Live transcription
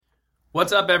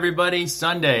What's up, everybody?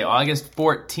 Sunday, August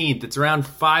 14th. It's around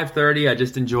 5:30. I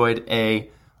just enjoyed a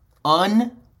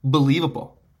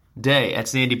unbelievable day at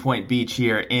Sandy Point Beach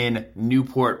here in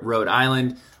Newport, Rhode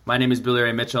Island. My name is Billy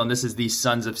Ray Mitchell, and this is the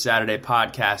Sons of Saturday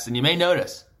podcast. And you may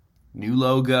notice, new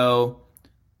logo,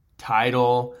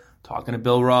 title, talking to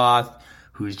Bill Roth,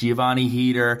 who's Giovanni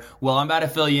Heater. Well, I'm about to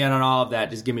fill you in on all of that.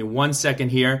 Just give me 1 second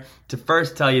here to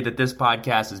first tell you that this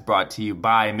podcast is brought to you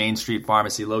by Main Street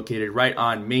Pharmacy, located right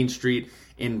on Main Street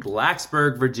in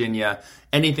Blacksburg, Virginia.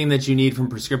 Anything that you need from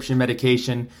prescription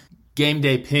medication, game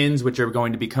day pins, which are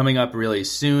going to be coming up really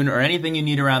soon, or anything you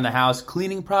need around the house,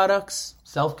 cleaning products,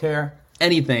 self-care,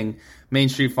 anything, Main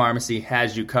Street Pharmacy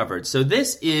has you covered. So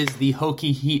this is the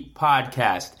Hokie Heat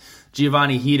podcast.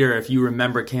 Giovanni Heater, if you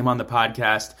remember, came on the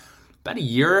podcast about a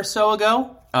year or so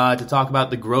ago to talk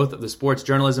about the growth of the sports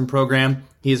journalism program.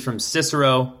 He is from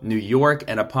Cicero, New York,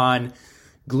 and upon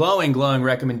glowing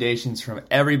recommendations from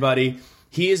everybody,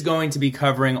 he is going to be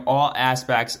covering all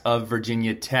aspects of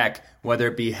Virginia Tech, whether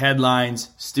it be headlines,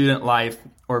 student life,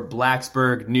 or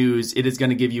Blacksburg news. It is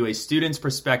going to give you a student's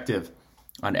perspective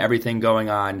on everything going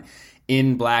on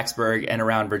in Blacksburg and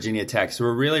around Virginia Tech. So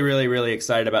we're really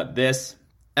excited about this.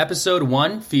 Episode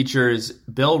 1 features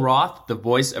Bill Roth, the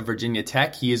voice of Virginia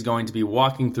Tech. He is going to be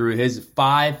walking through his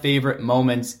 5 favorite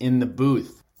moments in the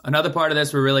booth. Another part of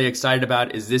this we're really excited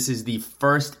about is this is the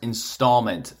first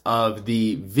installment of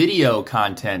the video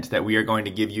content that we are going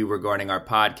to give you regarding our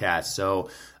podcast. So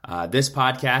this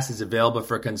podcast is available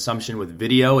for consumption with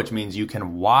video, which means you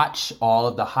can watch all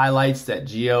of the highlights that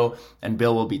Gio and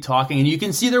Bill will be talking, and you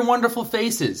can see their wonderful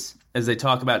faces as they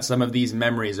talk about some of these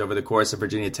memories over the course of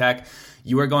Virginia Tech.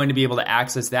 You are going to be able to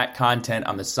access that content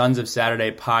on the Sons of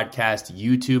Saturday podcast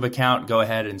YouTube account. Go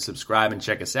ahead and subscribe and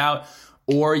check us out.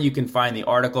 Or you can find the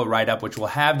article write-up, which will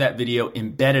have that video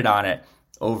embedded on it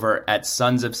over at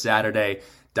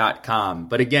sonsofsaturday.com.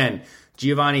 But again,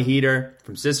 Giovanni Heater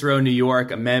from Cicero, New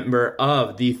York, a member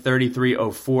of the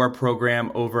 3304 program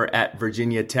over at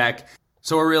Virginia Tech.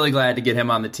 So we're really glad to get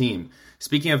him on the team.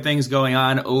 Speaking of things going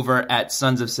on over at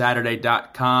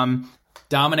sonsofsaturday.com,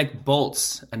 Dominic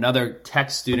Bolts, another Tech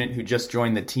student who just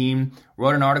joined the team,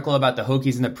 wrote an article about the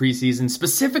Hokies in the preseason,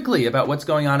 specifically about what's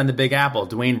going on in the Big Apple.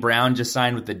 Dwayne Brown just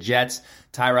signed with the Jets.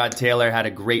 Tyrod Taylor had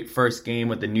a great first game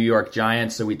with the New York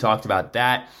Giants, so we talked about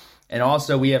that. And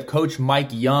also, we have Coach Mike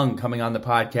Young coming on the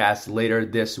podcast later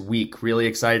this week. Really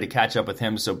excited to catch up with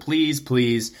him, so please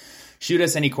shoot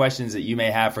us any questions that you may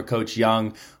have for Coach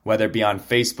Young, whether it be on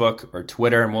Facebook or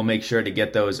Twitter, and we'll make sure to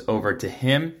get those over to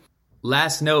him.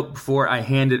 Last note before I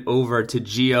hand it over to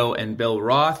Gio and Bill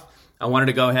Roth, I wanted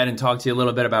to go ahead and talk to you a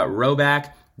little bit about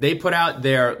Rhoback. They put out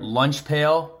their Lunch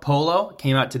Pail Polo. It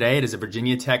came out today. It is a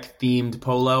Virginia Tech themed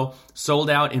polo.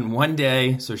 Sold out in one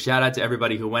day, so shout out to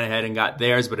everybody who went ahead and got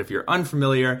theirs. But if you're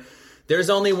unfamiliar, there's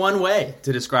only one way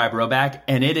to describe Rhoback,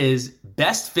 and it is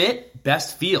best fit,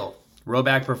 best feel.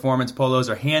 Rhoback Performance Polos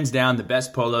are hands down the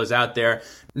best polos out there.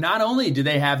 Not only do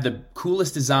they have the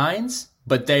coolest designs,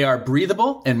 but they are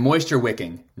breathable and moisture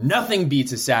wicking. Nothing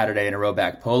beats a Saturday in a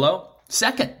Rhoback polo.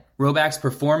 Second, Rhoback's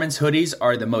performance hoodies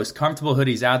are the most comfortable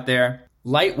hoodies out there.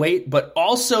 Lightweight, but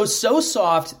also so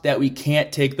soft that we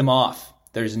can't take them off.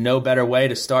 There's no better way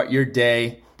to start your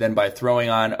day than by throwing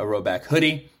on a Rhoback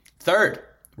hoodie. Third,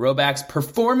 Rhoback's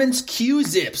performance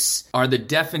Q-zips are the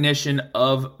definition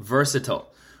of versatile.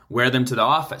 Wear them to the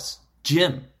office,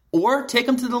 gym, or take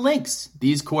them to the links.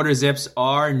 These quarter zips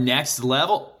are next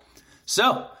level.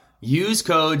 So, use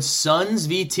code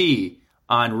SONSVT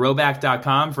on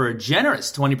Rhoback.com for a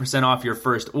generous 20% off your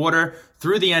first order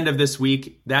through the end of this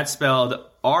week. That's spelled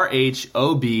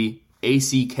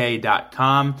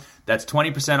RHOBACK.com. That's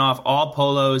 20% off all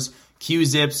polos,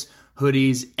 Q-zips,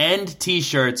 hoodies, and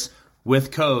t-shirts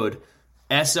with code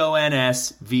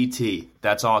SONSVT.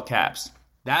 That's all caps.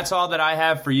 That's all that I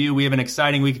have for you. We have an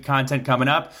exciting week of content coming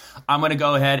up. I'm going to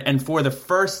go ahead and for the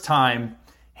first time,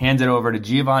 hand it over to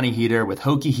Giovanni Heater with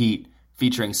Hokie Heat,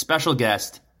 featuring special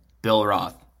guest Bill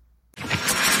Roth.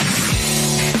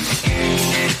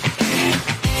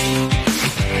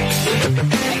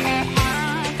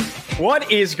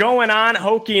 What is going on,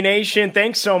 Hokie Nation?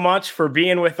 Thanks so much for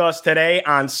being with us today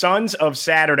on Sons of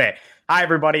Saturday. Hi,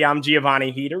 everybody. I'm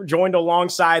Giovanni Heater, joined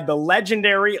alongside the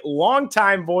legendary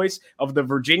longtime voice of the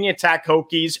Virginia Tech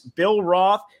Hokies, Bill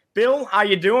Roth. Bill, how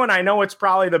you doing? I know it's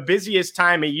probably the busiest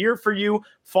time of year for you.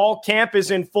 Fall camp is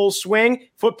in full swing.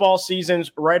 Football season's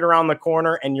right around the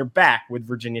corner, and you're back with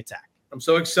Virginia Tech. I'm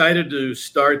so excited to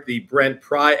start the Brent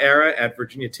Pry era at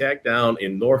Virginia Tech down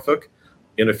in Norfolk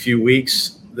in a few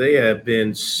weeks. They have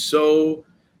been so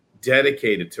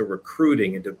dedicated to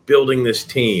recruiting and to building this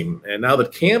team. And now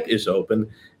that camp is open,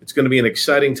 it's going to be an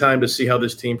exciting time to see how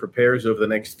this team prepares over the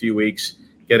next few weeks,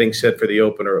 getting set for the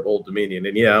opener at Old Dominion.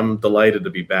 And yeah, I'm delighted to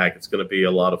be back. It's going to be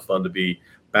a lot of fun to be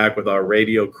back with our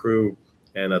radio crew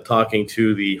and talking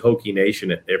to the Hokie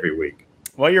Nation every week.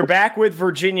 Well, you're back with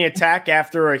Virginia Tech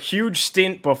after a huge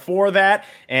stint before that,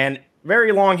 and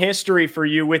very long history for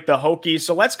you with the Hokies.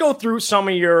 So let's go through some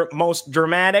of your most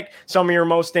dramatic, some of your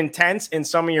most intense, and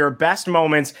some of your best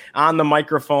moments on the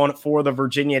microphone for the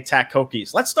Virginia Tech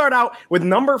Hokies. Let's start out with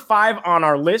number 5 on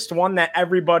our list, one that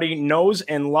everybody knows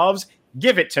and loves.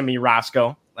 Give it to me,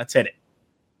 Roscoe. Let's hit it.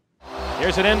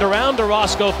 Here's an end around to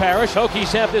Roscoe Parrish. Hokies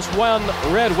have this one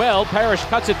read well. Parrish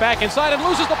cuts it back inside and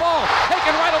loses the ball.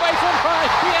 Taken right away from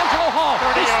D'Angelo Hall.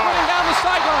 He's sprinting down the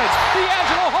sidelines.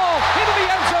 D'Angelo Hall into the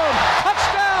end zone.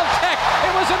 Touchdown, Tech.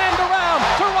 It was an end around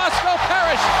to Roscoe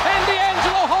Parrish. And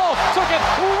D'Angelo Hall took it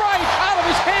right out of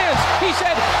his hands. He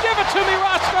said, "Give it to me,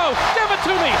 Roscoe. Give it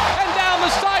to me." And down the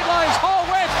sidelines, Hall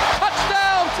went.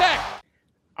 Touchdown, Tech.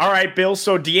 All right, Bill,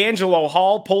 so D'Angelo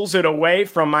Hall pulls it away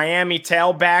from Miami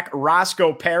tailback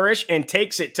Roscoe Parrish and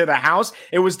takes it to the house.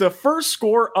 It was the first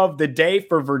score of the day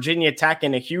for Virginia Tech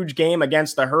in a huge game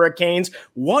against the Hurricanes.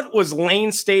 What was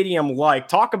Lane Stadium like?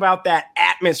 Talk about that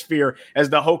atmosphere as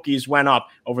the Hokies went up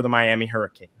over the Miami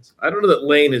Hurricanes. I don't know that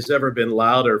Lane has ever been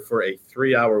louder for a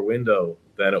 3-hour window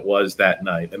than it was that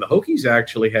night. And the Hokies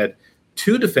actually had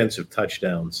 2 defensive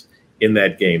touchdowns in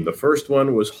that game. The first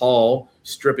one was Hall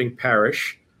stripping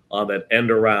Parrish on that end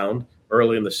around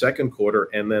early in the second quarter.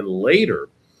 And then later,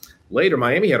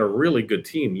 Miami had a really good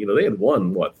team. You know, they had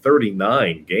won,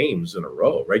 39 games in a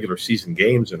row, regular season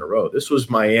games in a row. This was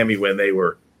Miami when they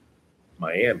were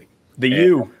Miami.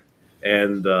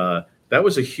 And that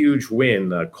was a huge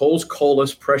win. Coles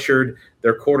Colas pressured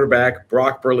their quarterback,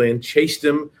 Brock Berlin, chased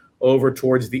him over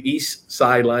towards the east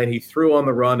sideline. He threw on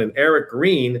the run, and Eric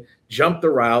Green jumped the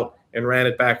route and ran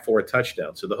it back for a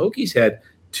touchdown. So the Hokies had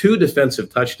 2 defensive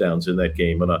touchdowns in that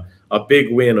game and a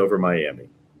big win over Miami.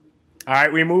 All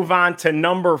right, we move on to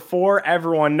number 4.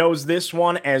 Everyone knows this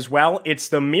one as well. It's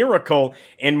the Miracle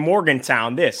in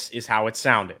Morgantown. This is how it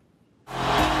sounded.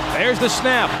 There's the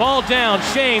snap. Ball down.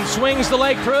 Shane swings the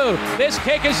leg through. This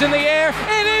kick is in the air.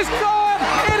 It is gone.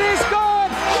 It is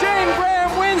gone. Shane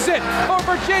Graham wins it for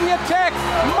Virginia Tech.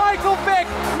 Michael Vick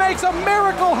makes a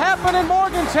miracle happen in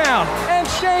Morgantown, and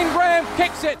Shane Graham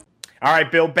kicks it. All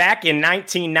right, Bill, back in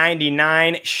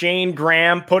 1999, Shane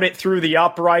Graham put it through the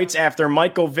uprights after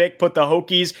Michael Vick put the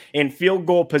Hokies in field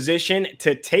goal position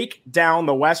to take down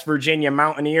the West Virginia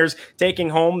Mountaineers, taking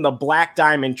home the Black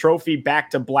Diamond Trophy back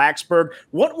to Blacksburg.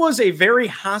 What was a very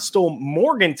hostile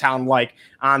Morgantown like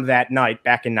on that night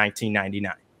back in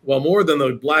 1999? Well, more than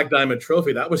the Black Diamond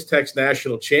Trophy, that was Tech's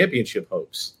national championship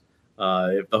hopes.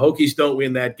 If the Hokies don't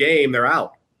win that game, they're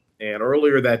out. And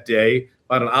earlier that day,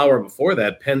 about an hour before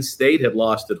that, Penn State had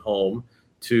lost at home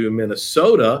to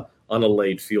Minnesota on a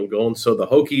late field goal. And so the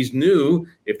Hokies knew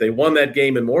if they won that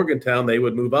game in Morgantown, they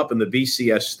would move up in the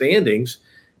BCS standings,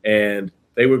 and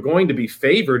they were going to be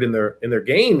favored in their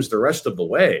games the rest of the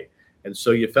way. And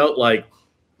so you felt like,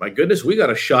 my goodness, we got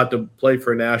a shot to play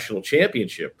for a national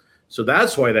championship. So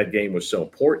that's why that game was so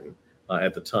important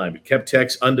at the time. It kept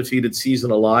Tech's undefeated season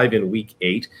alive in Week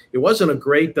 8. It wasn't a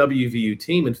great WVU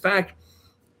team. In fact,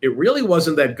 it really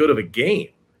wasn't that good of a game.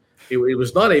 It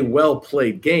was not a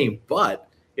well-played game, but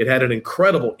it had an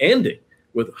incredible ending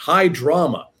with high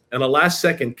drama and a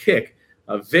last-second kick.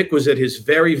 Vick was at his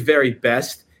very, very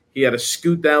best. He had a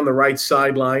scoot down the right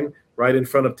sideline right in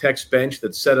front of Tech's bench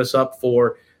that set us up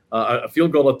for a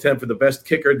field goal attempt for the best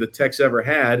kicker that Tech's ever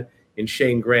had in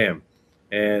Shane Graham.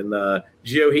 And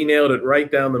Gio, he nailed it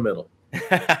right down the middle.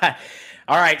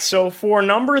 All right, so for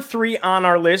number 3 on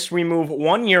our list, we move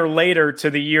 1 year later to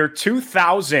the year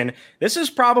 2000. This is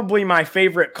probably my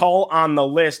favorite call on the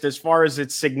list as far as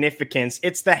its significance.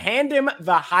 It's the hand him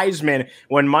the Heisman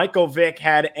when Michael Vick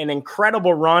had an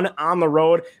incredible run on the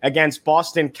road against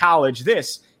Boston College.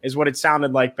 This is what it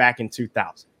sounded like back in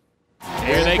 2000.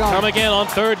 Here they come again on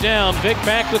 3rd down. Vick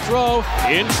back to throw.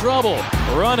 In trouble.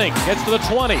 Running. Gets to the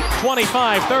 20,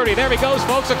 25, 30. There he goes,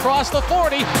 folks, across the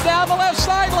 40. Down the left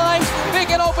sideline.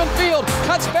 Vick in open field.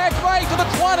 Cuts back right to the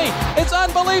 20. It's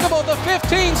unbelievable. The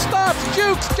 15 stops.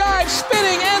 Jukes, dives,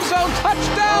 spinning, end zone.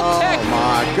 Touchdown, Tech. Oh,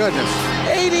 my goodness.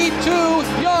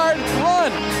 82-yard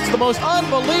run. It's the most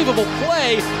unbelievable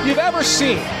play you've ever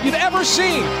seen.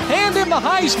 Hand him the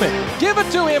Heisman. Give it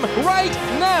to him right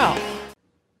now.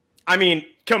 I mean,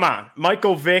 Come on.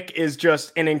 Michael Vick is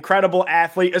just an incredible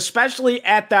athlete, especially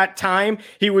at that time.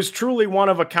 He was truly one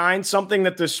of a kind, something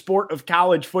that the sport of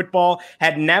college football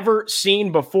had never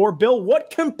seen before. Bill, what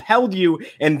compelled you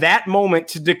in that moment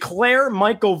to declare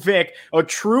Michael Vick a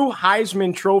true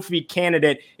Heisman Trophy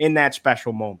candidate in that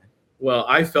special moment? Well,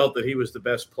 I felt that he was the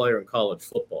best player in college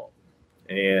football,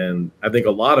 and I think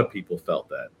a lot of people felt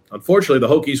that. Unfortunately,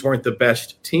 the Hokies weren't the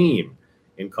best team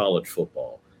in college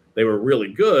football. They were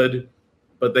really good,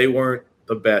 but they weren't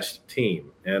the best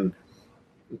team. And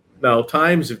now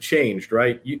times have changed,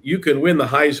 right? You can win the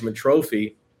Heisman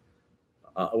Trophy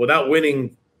without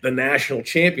winning the national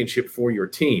championship for your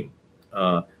team.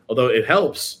 Although it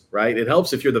helps, right? It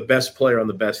helps if you're the best player on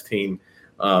the best team.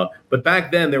 But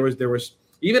back then there was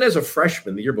even as a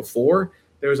freshman the year before,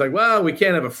 there was like, well, we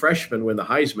can't have a freshman win the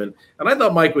Heisman. And I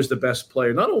thought Mike was the best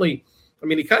player. Not only, I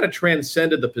mean, he kind of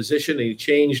transcended the position and he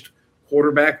changed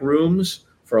quarterback rooms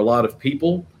for a lot of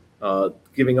people,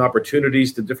 giving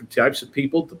opportunities to different types of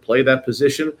people to play that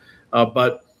position.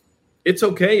 But it's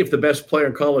okay if the best player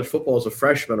in college football is a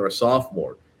freshman or a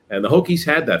sophomore. And the Hokies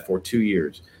had that for 2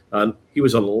 years. He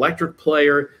was an electric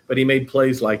player, but he made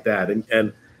plays like that.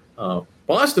 And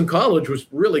Boston College was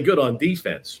really good on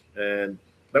defense. And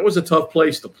that was a tough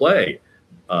place to play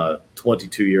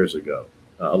 22 years ago,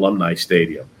 Alumni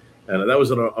Stadium. And that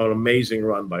was an amazing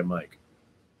run by Mike.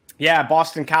 Yeah,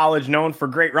 Boston College known for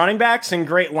great running backs and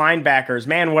great linebackers.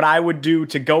 Man, what I would do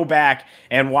to go back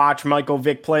and watch Michael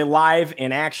Vick play live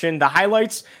in action. The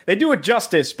highlights, they do it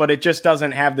justice, but it just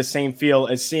doesn't have the same feel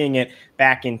as seeing it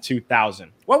back in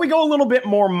 2000. Well, we go a little bit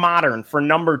more modern for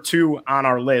number 2 on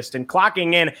our list. And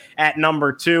clocking in at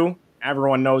number 2,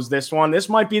 everyone knows this one. This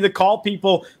might be the call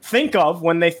people think of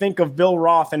when they think of Bill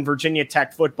Roth and Virginia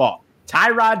Tech football.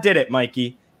 Tyrod did it,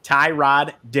 Mikey.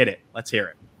 Tyrod did it. Let's hear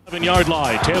it. 7-yard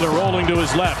line. Taylor rolling to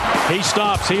his left. He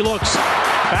stops. He looks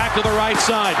back to the right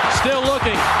side. Still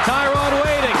looking. Tyrod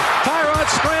waiting. Tyrod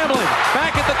scrambling.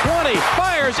 Back at the 20.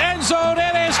 Fires. End zone.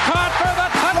 It is caught for the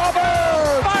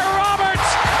touchdown by Roberts.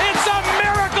 It's a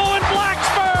miracle in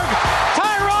Blacksburg.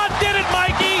 Tyrod did it,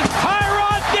 Mikey.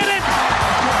 Tyrod did it.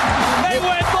 They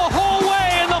went the whole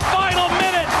way in the final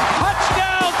minute.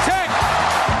 Touchdown, Tech.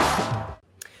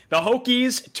 The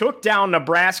Hokies took down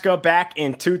Nebraska back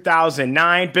in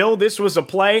 2009. Bill, this was a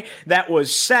play that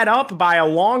was set up by a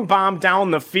long bomb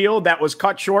down the field that was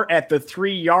cut short at the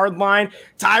 3-yard line.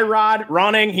 Tyrod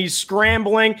running, he's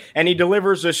scrambling, and he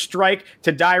delivers a strike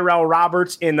to Darrell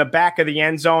Roberts in the back of the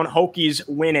end zone. Hokies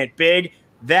win it big.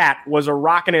 That was a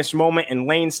rockiness moment in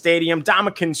Lane Stadium.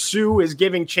 Ndamukong Suh is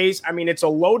giving chase. I mean, it's a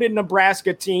loaded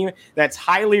Nebraska team that's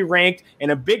highly ranked and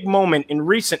a big moment in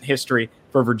recent history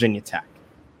for Virginia Tech.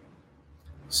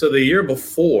 So the year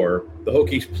before, the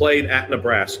Hokies played at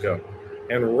Nebraska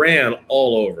and ran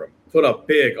all over them, put up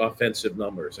big offensive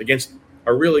numbers against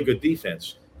a really good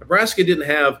defense. Nebraska didn't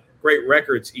have great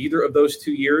records either of those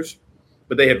 2 years,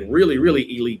 but they had really,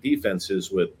 really elite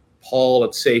defenses with Paul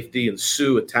at safety and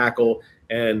Suh at tackle,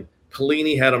 and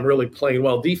Pelini had them really playing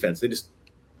well defense. They just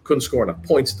couldn't score enough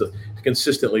points to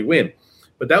consistently win.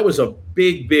 But that was a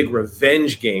big, big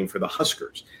revenge game for the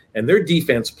Huskers. And their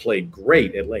defense played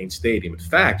great at Lane Stadium. In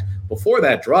fact, before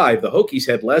that drive, the Hokies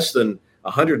had less than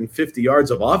 150 yards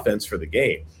of offense for the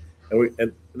game.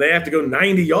 And they have to go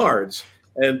 90 yards.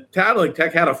 And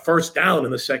Tech had a first down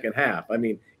in the second half. I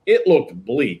mean, it looked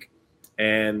bleak.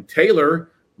 And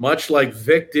Taylor, much like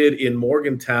Vick did in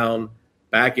Morgantown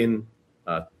back in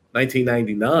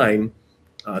 1999,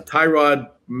 Tyrod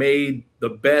made the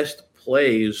best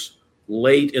plays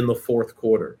late in the fourth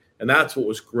quarter. And that's what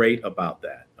was great about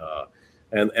that.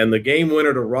 And the game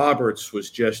winner to Roberts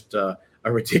was just a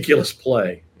ridiculous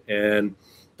play. And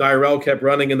Darrell kept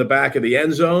running in the back of the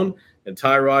end zone, and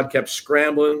Tyrod kept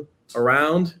scrambling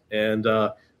around. And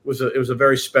it was a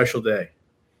very special day.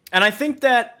 And I think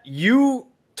that you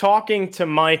talking to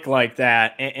Mike like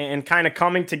that and kind of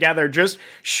coming together just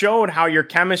showed how your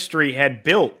chemistry had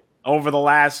built over the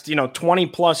last, 20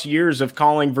 plus years of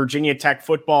calling Virginia Tech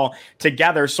football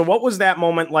together. So what was that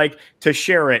moment like to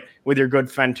share it with your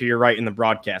good friend to your right in the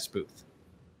broadcast booth?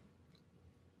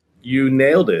 You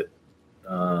nailed it.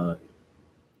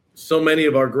 So many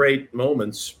of our great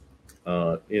moments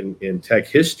in Tech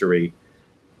history,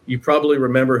 you probably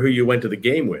remember who you went to the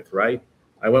game with, right?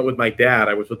 I went with my dad.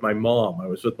 I was with my mom. I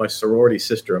was with my sorority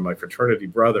sister and my fraternity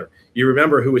brother. You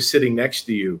remember who was sitting next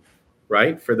to you,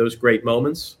 right, for those great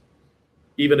moments?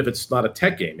 Even if it's not a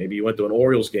Tech game, maybe you went to an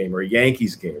Orioles game or a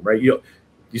Yankees game, right? You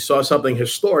saw something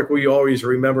historic where you always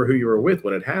remember who you were with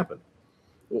when it happened.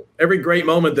 Well, every great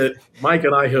moment that Mike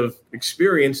and I have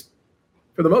experienced,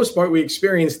 for the most part, we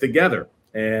experienced together.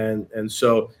 And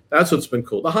so that's what's been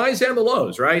cool. The highs and the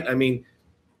lows, right? I mean,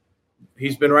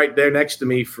 he's been right there next to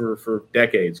me for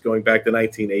decades, going back to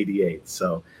 1988.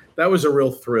 So that was a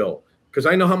real thrill because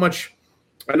I know how much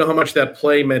that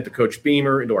play meant to Coach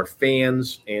Beamer and to our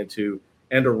fans and to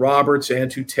Roberts and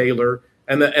to Taylor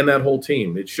and that whole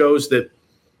team. It shows that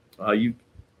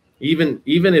even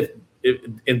if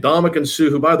Ndamukong Suh,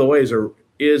 who by the way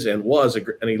is and was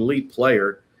an elite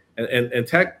player, and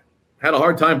Tech had a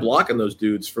hard time blocking those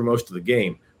dudes for most of the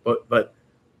game, but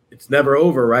it's never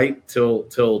over, right?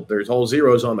 Till there's all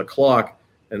zeros on the clock,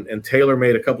 and Taylor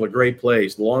made a couple of great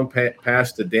plays. The long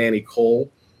pass to Danny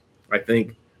Cole, I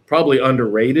think probably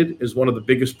underrated, is one of the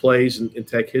biggest plays in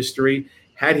Tech history.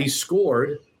 Had he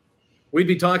scored, we'd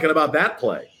be talking about that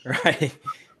play. Right.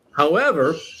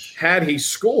 However, had he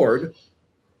scored,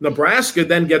 Nebraska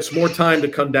then gets more time to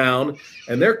come down,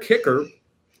 and their kicker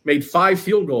made 5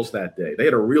 field goals that day. They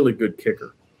had a really good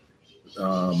kicker.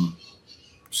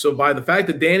 So by the fact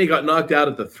that Danny got knocked out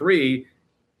at the 3,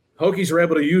 Hokies were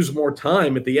able to use more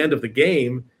time at the end of the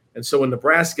game. And so when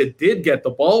Nebraska did get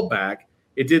the ball back,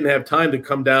 it didn't have time to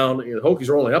come down. The Hokies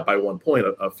were only up by 1 point.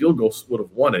 A field goal would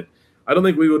have won it. I don't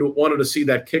think we would have wanted to see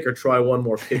that kicker try one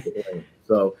more kick.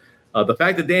 So the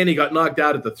fact that Danny got knocked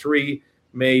out at the 3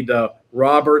 made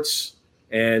Roberts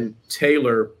and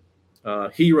Taylor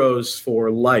heroes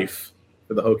for life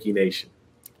for the Hokie Nation.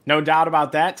 No doubt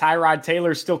about that. Tyrod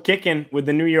Taylor still kicking with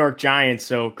the New York Giants,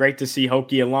 so great to see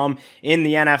Hokie alum in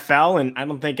the NFL, and I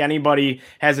don't think anybody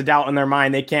has a doubt in their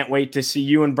mind they can't wait to see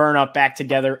you and Burnup back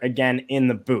together again in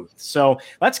the booth. So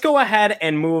let's go ahead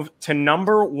and move to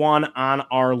number 1 on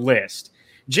our list.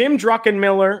 Jim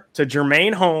Druckenmiller to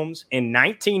Jermaine Holmes in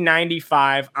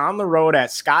 1995 on the road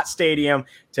at Scott Stadium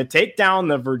to take down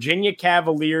the Virginia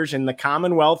Cavaliers in the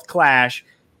Commonwealth Clash.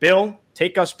 Bill,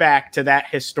 take us back to that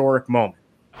historic moment.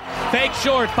 Fake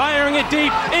short, firing it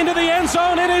deep into the end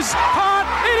zone. It is caught.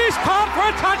 It is caught for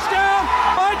a touchdown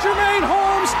by Jermaine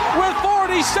Holmes with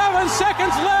 47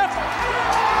 seconds left.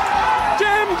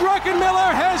 Jim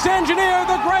Druckenmiller has engineered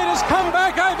the greatest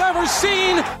comeback I've ever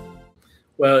seen.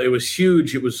 Well, it was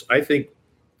huge. It was, I think,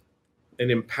 an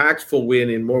impactful win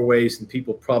in more ways than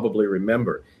people probably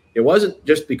remember. It wasn't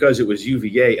just because it was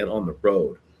UVA and on the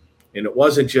road. And it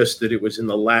wasn't just that it was in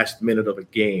the last minute of a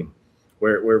game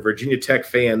where Virginia Tech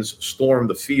fans stormed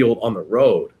the field on the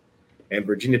road. And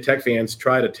Virginia Tech fans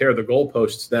try to tear the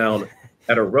goalposts down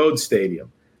at a road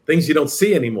stadium. Things you don't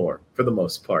see anymore for the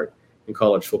most part in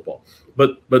college football.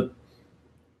 But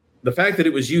the fact that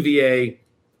it was UVA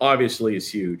obviously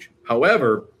is huge.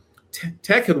 However,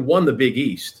 Tech had won the Big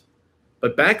East.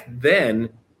 But back then,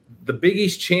 the Big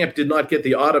East champ did not get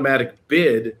the automatic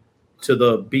bid to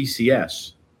the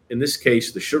BCS, in this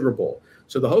case, the Sugar Bowl.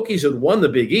 So the Hokies had won the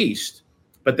Big East,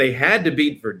 but they had to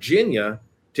beat Virginia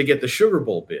to get the Sugar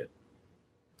Bowl bid.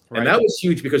 Right. And that was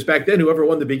huge because back then, whoever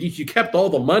won the Big East, you kept all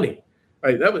the money.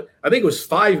 Right? I think it was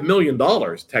 $5 million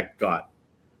Tech got,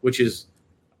 which is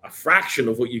a fraction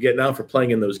of what you get now for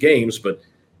playing in those games. But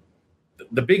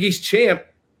the Big East champ,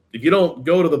 if you don't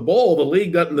go to the bowl, the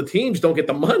league and the teams don't get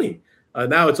the money.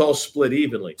 Now it's all split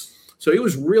evenly. So he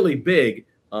was really big.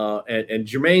 And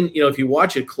Jermaine, if you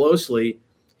watch it closely,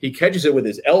 he catches it with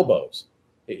his elbows.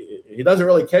 He doesn't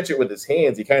really catch it with his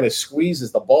hands. He kind of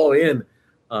squeezes the ball in.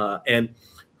 And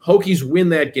Hokies win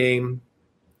that game.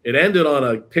 It ended on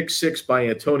a pick 6 by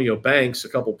Antonio Banks a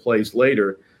couple plays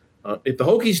later. If the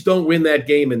Hokies don't win that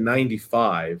game in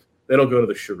 95, they don't go to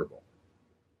the Sugar Bowl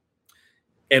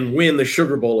and win the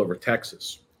Sugar Bowl over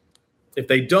Texas. If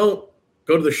they don't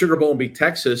go to the Sugar Bowl and beat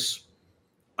Texas,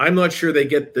 I'm not sure they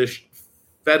get the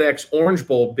FedEx Orange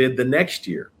Bowl bid the next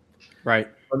year. Right.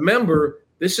 Remember,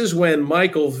 this is when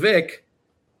Michael Vick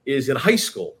is in high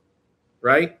school,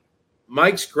 right?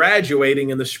 Mike's graduating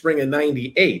in the spring of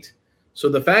 98. So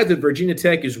the fact that Virginia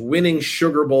Tech is winning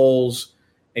Sugar Bowls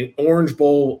and Orange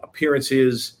Bowl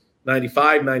appearances,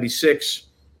 95, 96,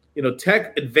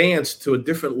 Tech advanced to a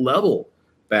different level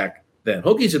back then.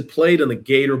 Hokies had played in the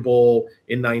Gator Bowl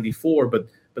in 94, but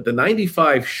the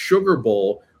 95 Sugar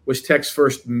Bowl was Tech's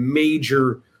first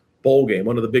major bowl game,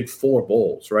 one of the big 4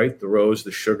 bowls, right? The Rose,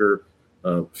 the Sugar,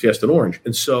 Fiesta, and Orange.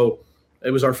 And so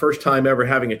it was our first time ever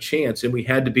having a chance, and we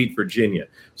had to beat Virginia.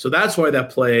 So that's why that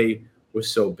play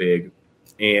was so big.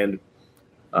 And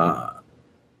I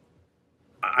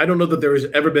don't know that there has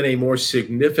ever been a more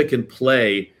significant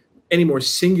play, any more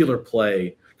singular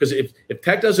play, because if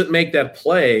Tech doesn't make that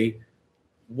play,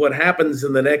 what happens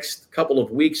in the next couple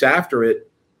of weeks after it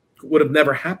would have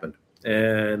never happened.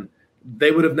 And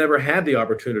they would have never had the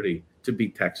opportunity to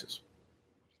beat Texas.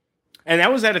 And that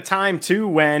was at a time, too,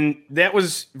 when that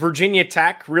was Virginia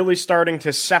Tech really starting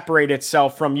to separate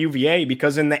itself from UVA,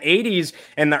 because in the 80s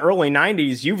and the early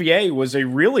 90s, UVA was a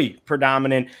really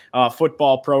predominant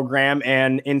football program,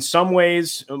 and in some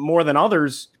ways, more than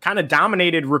others, kind of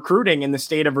dominated recruiting in the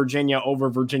state of Virginia over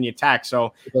Virginia Tech.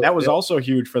 So that was also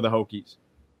huge for the Hokies.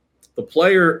 The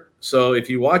player, so if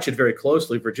you watch it very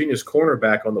closely, Virginia's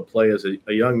cornerback on the play is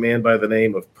a young man by the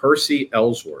name of Percy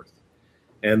Ellsworth.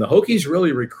 And the Hokies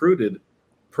really recruited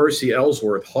Percy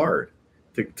Ellsworth hard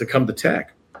to come to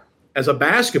Tech as a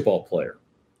basketball player.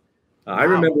 Wow. I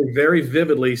remember very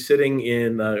vividly sitting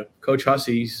in Coach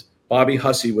Hussey's. Bobby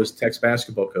Hussey was Tech's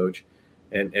basketball coach.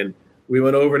 And we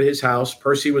went over to his house.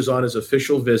 Percy was on his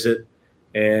official visit.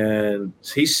 And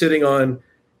he's sitting on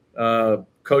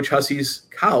Coach Hussey's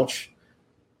couch.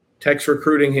 Tech's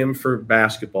recruiting him for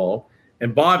basketball.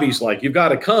 And Bobby's like, you've got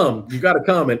to come. You've got to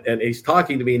come. And he's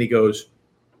talking to me, and he goes,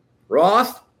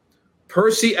 Roth,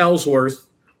 Percy Ellsworth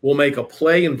will make a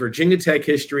play in Virginia Tech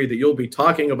history that you'll be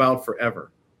talking about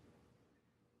forever.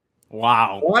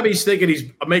 Wow. Bobby's thinking he's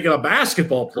making a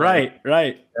basketball play.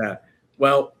 Right. Yeah.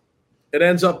 Well, it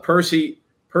ends up Percy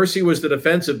was the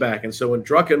defensive back. And so when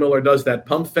Druckenmiller does that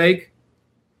pump fake,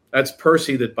 that's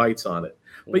Percy that bites on it.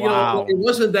 But, wow. It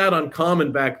wasn't that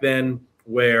uncommon back then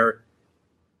where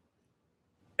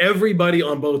everybody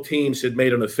on both teams had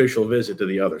made an official visit to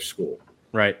the other school.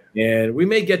 Right. And we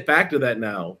may get back to that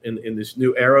now in this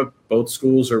new era. Both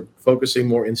schools are focusing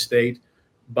more in-state.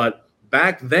 But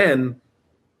back then,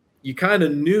 you kind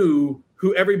of knew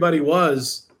who everybody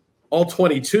was, all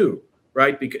 22,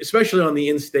 right? Because, especially on the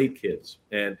in-state kids.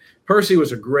 And Percy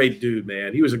was a great dude,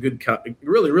 man. He was a good,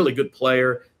 really, really good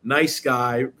player, nice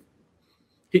guy.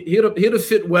 He'd have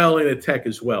fit well in a Tech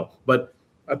as well. But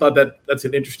I thought that's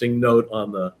an interesting note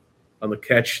on the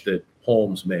catch that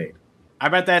Holmes made. I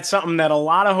bet that's something that a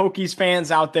lot of Hokies fans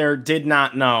out there did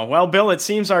not know. Well, Bill, it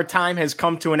seems our time has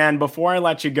come to an end. Before I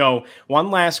let you go,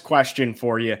 one last question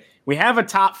for you. We have a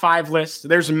top 5 list.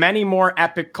 There's many more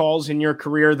epic calls in your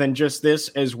career than just this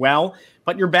as well,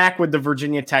 but you're back with the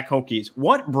Virginia Tech Hokies.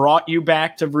 What brought you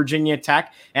back to Virginia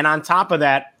Tech? And on top of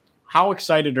that, how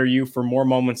excited are you for more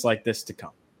moments like this to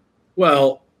come?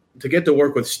 Well, to get to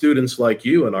work with students like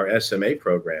you in our SMA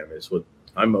program is what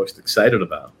I'm most excited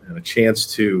about, and a chance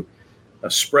to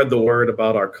spread the word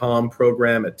about our COM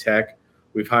program at Tech.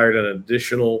 We've hired an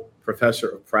additional professor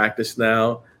of practice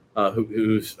now,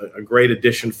 who's a great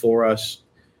addition for us.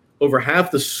 Over half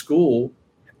the students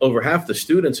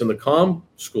in the COM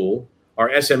school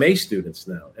are SMA students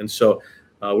now. And so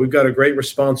we've got a great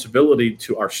responsibility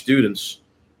to our students,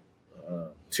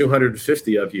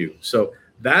 250 of you. So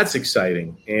that's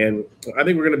exciting. And I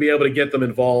think we're going to be able to get them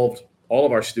involved, all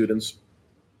of our students,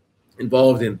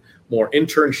 involved in more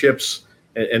internships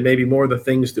and maybe more of the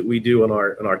things that we do in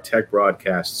our Tech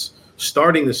broadcasts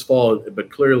starting this fall, but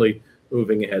clearly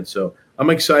moving ahead. So I'm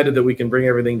excited that we can bring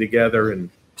everything together and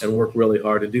work really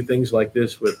hard and do things like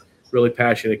this with really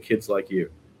passionate kids like you.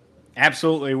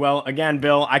 Absolutely. Well, again,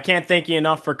 Bill, I can't thank you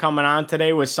enough for coming on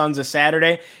today with Sons of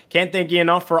Saturday. Can't thank you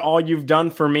enough for all you've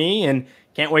done for me, and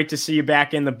can't wait to see you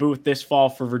back in the booth this fall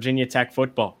for Virginia Tech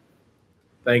football.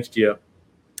 Thanks, Gio.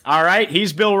 All right,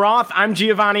 he's Bill Roth. I'm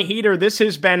Giovanni Heater. This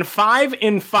has been 5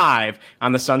 in 5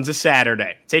 on the Sons of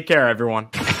Saturday. Take care, everyone.